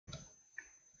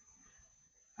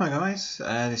Hi guys,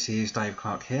 this is Dave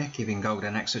Clark here, giving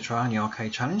Golden Axe a try on the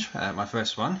arcade challenge, my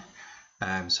first one.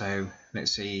 So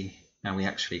let's see how we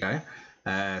actually go.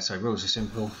 So rules are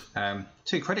simple,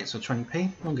 2 credits or 20p,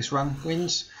 longest run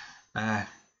wins. Had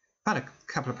a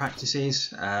couple of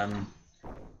practices,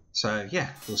 so yeah,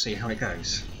 we'll see how it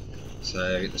goes.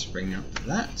 So let's bring up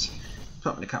that,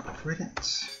 put in a couple of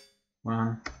credits,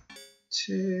 1,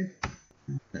 2,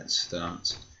 let's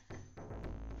start.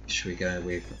 Should we go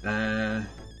with,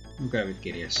 we'll go with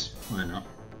Gideus, why not?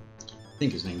 I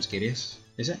think his name's Gideus,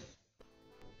 is it?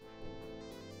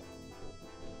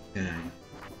 Okay.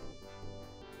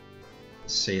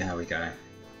 Let's see how we go.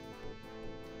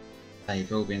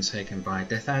 They've all been taken by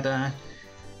Death Adder.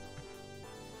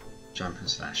 Jump and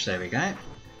slash, there we go. I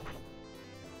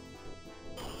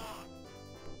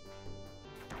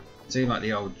do like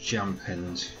the old jump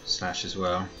and slash as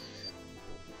well.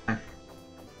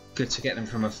 Good to get them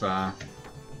from afar.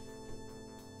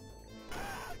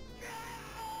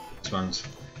 This one's...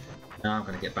 Now I'm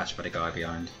going to get bashed by the guy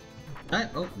behind. No,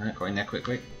 oh, no, got in there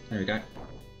quickly. There we go.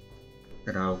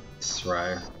 Good old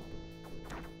throw.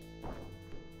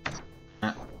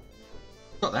 Got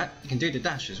that. You can do the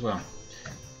dash as well.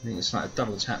 I think it's like a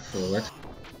double tap forward.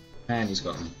 And he's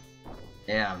got them.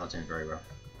 Yeah, I'm not doing very well.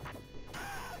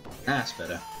 That's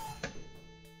better.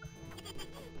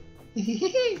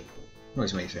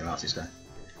 Always makes me laugh, this guy.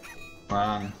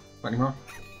 Got any more?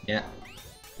 Yeah.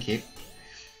 Thank you.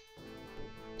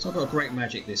 It's not got great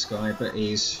magic, this guy, but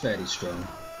he's fairly strong.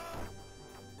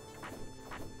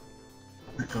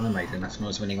 That guy made enough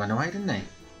noise when he went away, didn't he?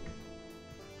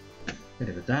 Bit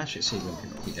of a dash, let's see if we can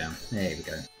knock you down. There we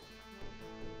go.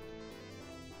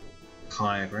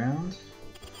 Higher ground.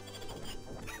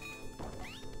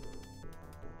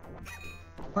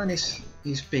 Find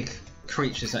these big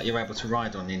creatures that you're able to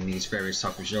ride on in these various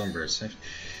type of genres. So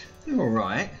they're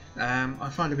alright. I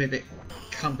find them a bit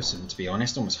cumbersome, to be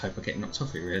honest. Almost hope I get knocked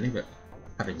off it really, but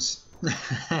having it's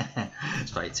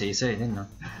fate too soon, didn't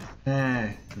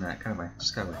I? No, go away,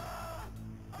 just go away.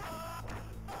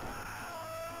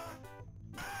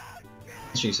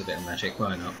 Let's use a bit of magic,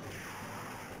 why not?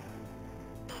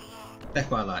 Death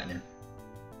by lightning.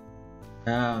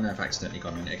 Oh no, I've accidentally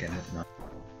gone on it again, haven't I?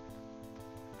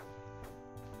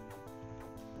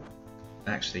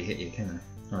 Actually hit you, can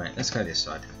I? Alright, let's go this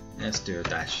side. Let's do a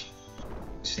dash.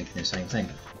 Just thinking the same thing.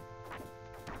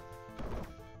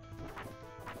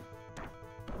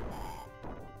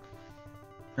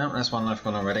 No, that's one life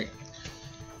gone already.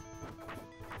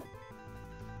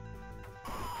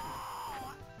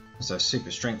 There's a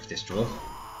super strength this dwarf.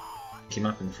 Pick him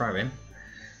up and throw him.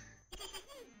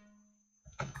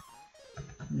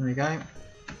 There we go.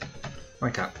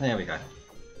 Wake up, there we go.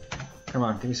 Come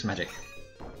on, give me some magic.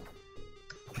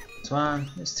 There's 1,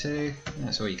 there's 2,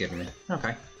 that's all you're giving me. Okay.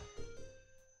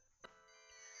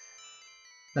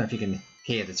 I don't know if you can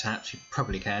hear the taps, you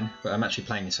probably can, but I'm actually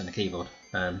playing this on the keyboard.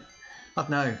 I don't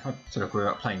know, I sort of grew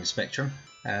up playing the Spectrum,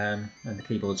 and the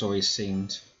keyboard's always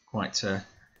seemed quite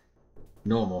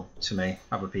normal to me.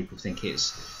 Other people think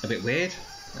it's a bit weird,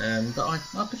 but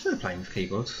I prefer playing with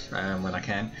keyboard when I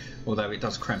can, although it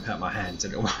does cramp out my hands a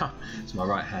little while, so my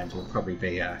right hand will probably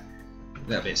be a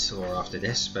little bit sore after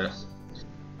this, but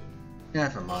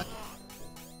never mind.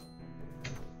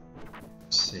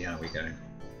 Let's see how we go.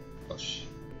 Gosh.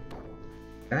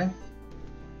 Okay.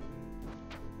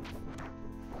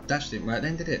 Dash didn't work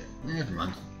then, did it? Never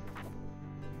mind.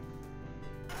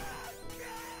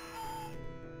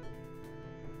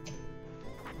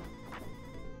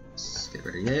 Let's get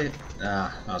rid of you.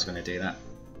 I was going to do that.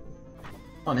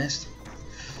 Honest.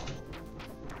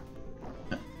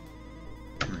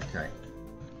 Okay.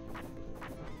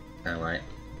 Oh wait.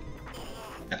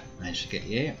 Yep, managed to get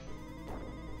you.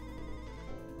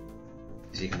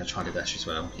 Is he going to try to dash as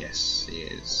well? Yes, he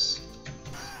is.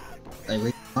 They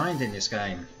really mind in this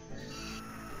game.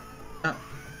 Oh.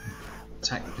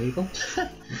 Attack the people.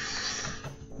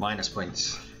 Minus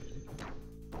points.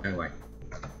 Go away.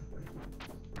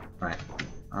 Right,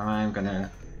 I'm going to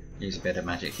use a bit of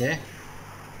magic here.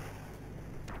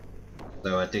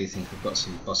 Though I do think we've got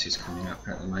some bosses coming up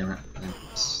at the moment, and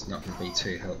it's not going to be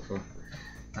too helpful.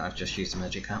 I've just used the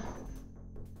magic up.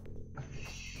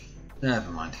 Never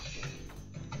mind.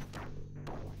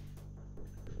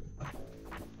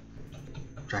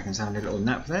 Dragon's having a little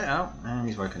nap there. Oh, and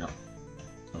he's woken up.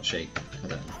 Or she. I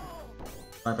don't know.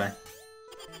 Bye bye.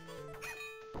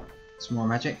 Some more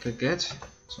magic. Good, good. That's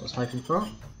what I was hoping for.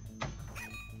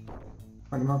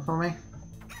 Any more for me?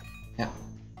 Yeah.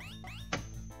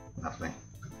 Lovely.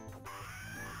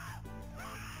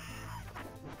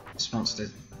 This monster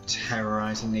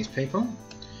terrorising these people.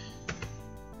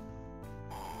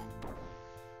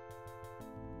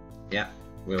 Yeah,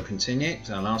 we'll continue. It's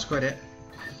our last credit.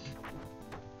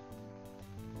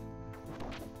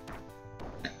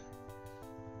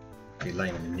 Be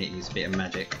lame in a minute, use a bit of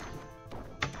magic.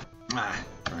 Ah,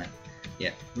 right.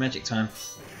 Yeah, magic time.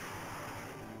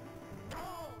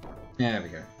 There we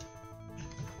go.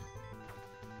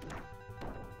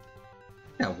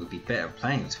 That would be better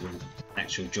playing to an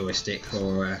actual joystick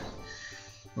or a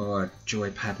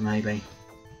joypad maybe.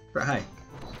 But hey,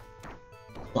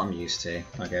 what I'm used to,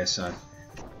 I guess. I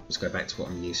just go back to what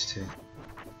I'm used to.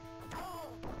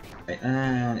 Okay,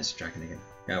 and it's a dragon again.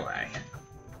 Go away.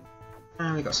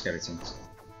 And we got skeletons.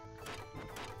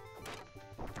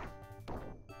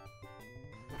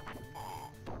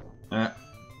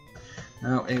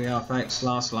 Oh, here we are, folks.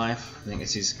 Last life. I think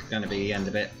this is going to be the end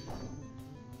of it.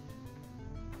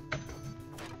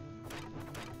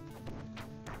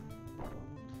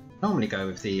 Normally go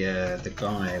with the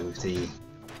guy with the,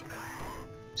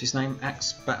 what's his name,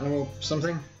 Axe Battler or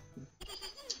something.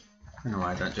 I don't know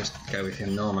why I don't just go with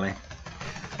him normally.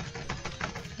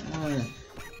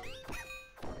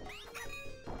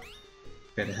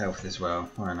 Bit of health as well,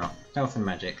 why not? Health and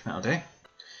magic, that'll do.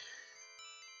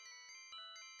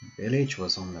 The village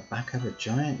was on the back of a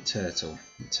giant turtle.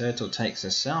 The turtle takes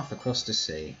us south across the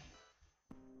sea.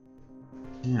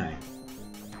 Yeah.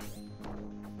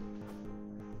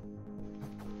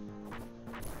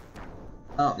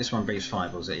 Oh, this one breathes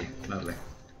fireballs at you. Lovely.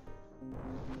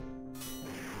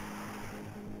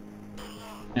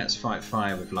 Let's fight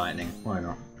fire with lightning. Why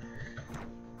not?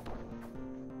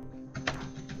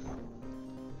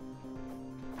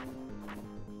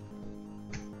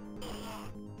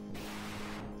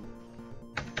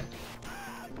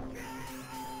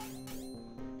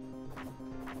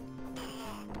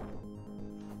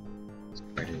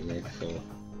 Ready to leave before.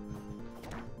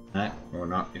 No, or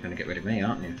not. You're going to get rid of me,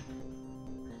 aren't you?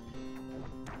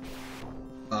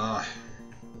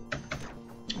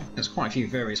 There's quite a few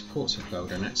various ports of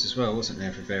Golden Axe as well, wasn't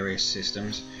there, for various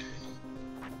systems?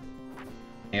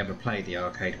 I ever played the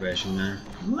arcade version now?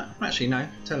 Well, actually, no,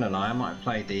 tell a lie, I might have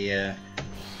played the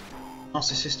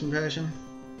Master System version.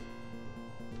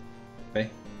 Okay.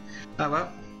 Oh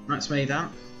well, that's me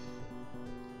done.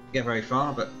 Didn't get very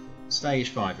far, but stage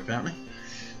 5 apparently.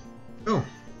 Oh,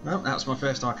 well, that was my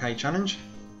first arcade challenge.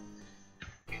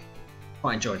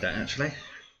 Quite enjoyed that actually.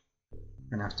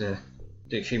 Gonna have to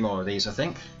do a few more of these, I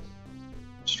think.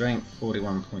 Strength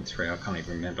 41.3. I can't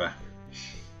even remember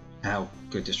how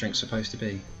good the strength's supposed to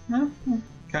be. No,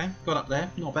 okay, got up there,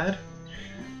 not bad.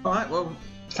 Alright, well,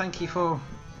 thank you for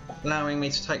allowing me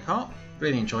to take part.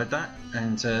 Really enjoyed that,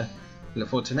 and look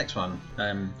forward to the next one.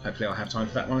 Hopefully I'll have time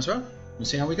for that one as well. We'll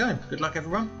see how we go. Good luck,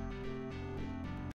 everyone.